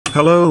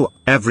Hello,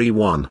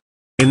 everyone.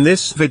 In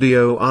this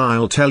video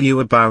I'll tell you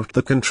about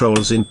the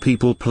controls in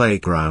People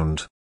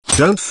Playground.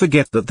 Don't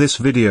forget that this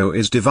video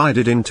is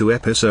divided into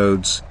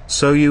episodes,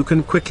 so you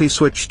can quickly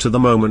switch to the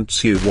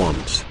moments you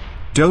want.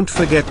 Don't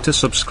forget to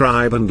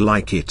subscribe and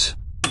like it.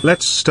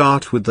 Let's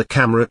start with the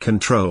camera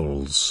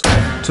controls.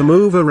 To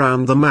move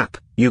around the map,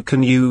 you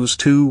can use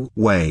two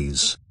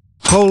ways.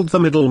 Hold the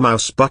middle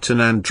mouse button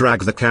and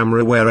drag the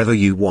camera wherever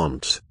you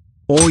want.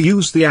 Or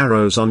use the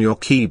arrows on your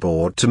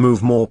keyboard to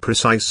move more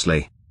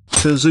precisely.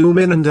 To zoom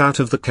in and out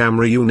of the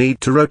camera you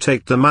need to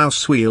rotate the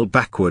mouse wheel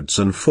backwards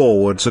and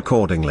forwards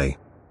accordingly.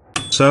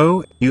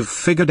 So, you've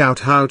figured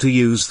out how to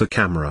use the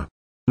camera.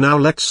 Now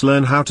let's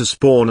learn how to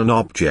spawn an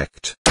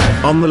object.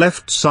 On the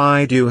left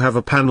side you have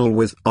a panel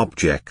with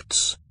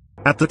objects.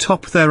 At the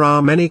top there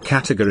are many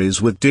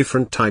categories with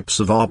different types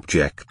of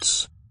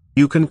objects.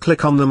 You can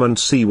click on them and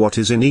see what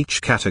is in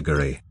each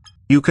category.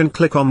 You can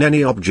click on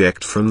any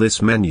object from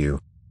this menu.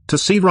 To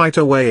see right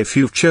away if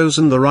you've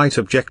chosen the right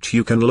object,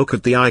 you can look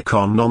at the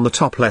icon on the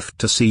top left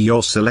to see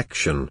your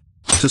selection.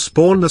 To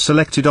spawn the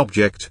selected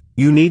object,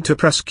 you need to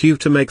press Q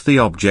to make the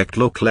object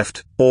look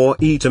left, or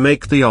E to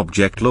make the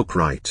object look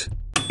right.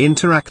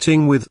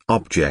 Interacting with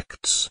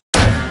objects.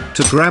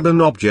 To grab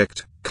an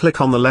object,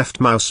 click on the left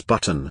mouse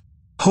button.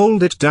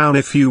 Hold it down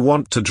if you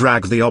want to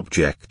drag the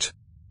object.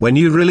 When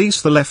you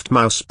release the left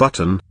mouse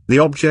button, the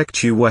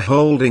object you were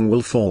holding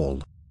will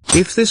fall.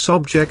 If this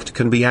object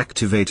can be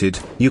activated,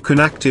 you can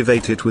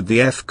activate it with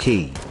the F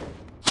key.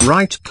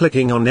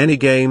 Right-clicking on any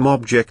game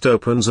object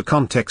opens a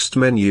context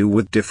menu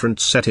with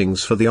different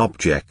settings for the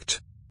object.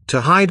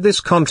 To hide this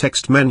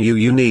context menu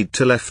you need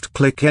to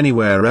left-click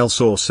anywhere else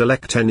or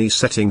select any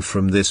setting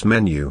from this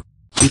menu.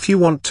 If you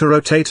want to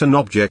rotate an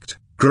object,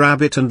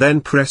 grab it and then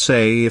press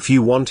A if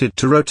you want it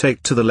to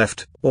rotate to the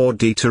left, or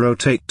D to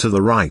rotate to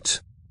the right.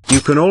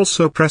 You can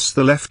also press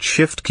the left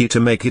shift key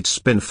to make it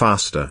spin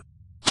faster.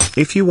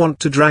 If you want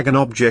to drag an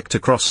object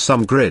across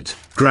some grid,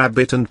 grab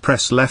it and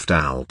press left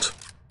Alt.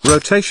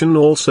 Rotation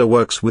also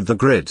works with the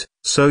grid,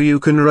 so you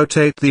can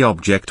rotate the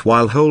object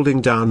while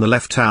holding down the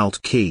left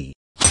Alt key.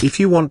 If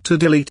you want to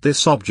delete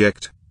this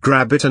object,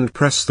 grab it and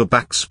press the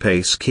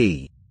backspace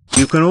key.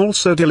 You can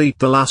also delete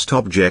the last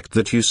object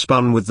that you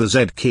spun with the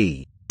Z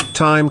key.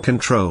 Time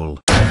control.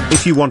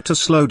 If you want to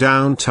slow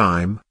down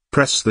time,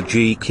 press the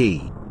G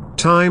key.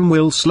 Time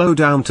will slow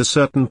down to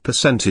certain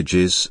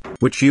percentages,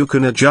 which you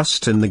can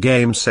adjust in the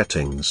game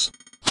settings.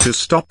 To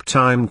stop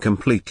time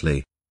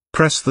completely,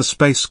 press the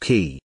space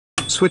key.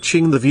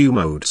 Switching the view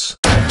modes.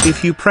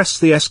 If you press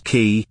the S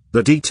key,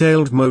 the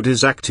detailed mode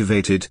is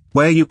activated,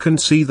 where you can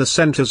see the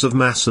centers of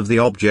mass of the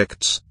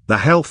objects, the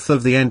health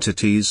of the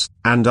entities,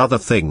 and other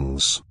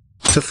things.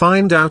 To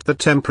find out the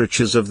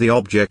temperatures of the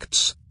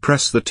objects,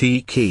 press the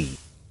T key.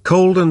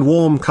 Cold and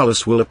warm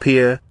colors will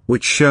appear,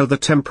 which show the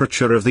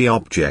temperature of the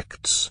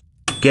objects.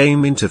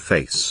 Game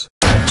interface.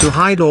 To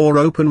hide or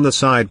open the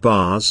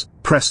sidebars,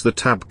 press the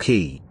Tab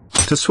key.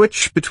 To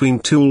switch between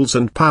tools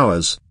and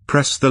powers,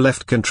 press the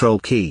left Control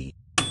key.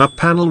 A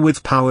panel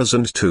with powers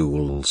and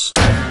tools.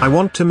 I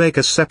want to make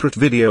a separate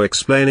video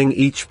explaining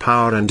each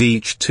power and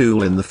each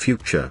tool in the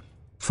future.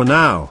 For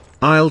now,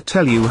 I'll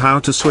tell you how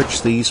to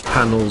switch these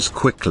panels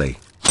quickly.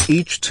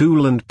 Each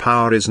tool and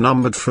power is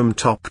numbered from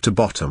top to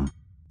bottom.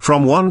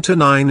 From 1 to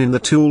 9 in the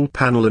tool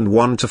panel and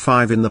 1 to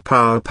 5 in the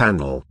power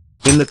panel.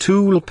 In the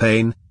tool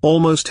pane,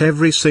 almost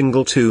every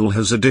single tool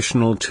has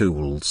additional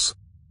tools.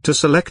 To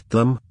select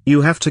them,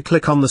 you have to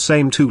click on the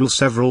same tool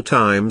several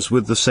times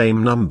with the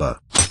same number.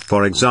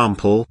 For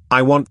example,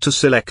 I want to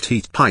select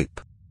heat pipe.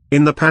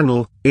 In the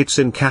panel, it's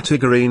in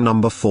category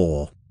number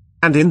 4.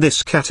 And in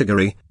this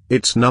category,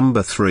 it's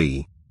number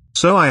 3.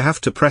 So I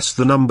have to press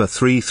the number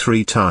 3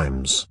 3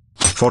 times.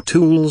 For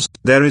tools,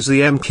 there is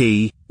the M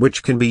key,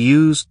 which can be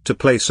used to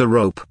place a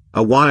rope,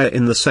 a wire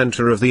in the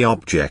center of the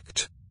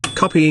object.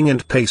 Copying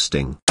and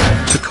pasting.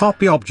 To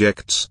copy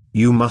objects,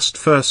 you must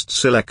first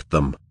select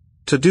them.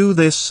 To do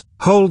this,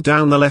 hold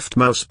down the left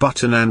mouse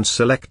button and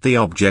select the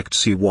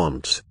objects you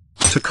want.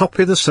 To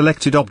copy the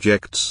selected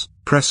objects,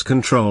 press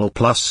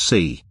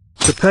Ctrl+C.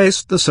 To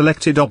paste the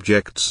selected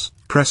objects,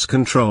 press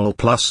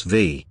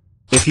Ctrl+V.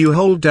 If you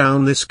hold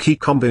down this key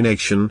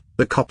combination,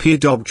 the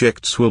copied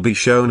objects will be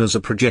shown as a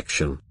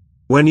projection.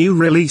 When you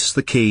release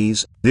the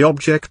keys, the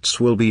objects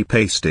will be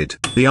pasted.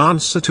 The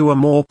answer to a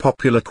more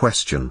popular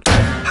question.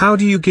 How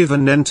do you give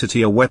an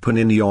entity a weapon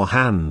in your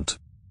hand?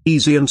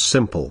 Easy and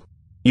simple.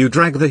 You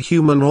drag the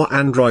human or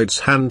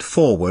android's hand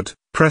forward,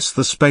 press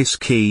the space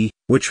key,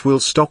 which will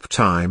stop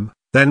time,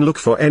 then look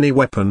for any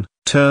weapon,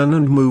 turn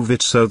and move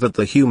it so that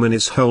the human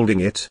is holding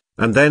it,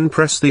 and then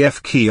press the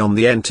F key on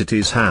the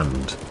entity's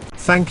hand.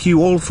 Thank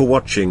you all for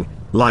watching,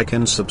 like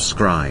and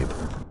subscribe.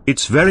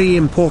 It's very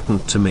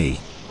important to me.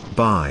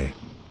 Bye.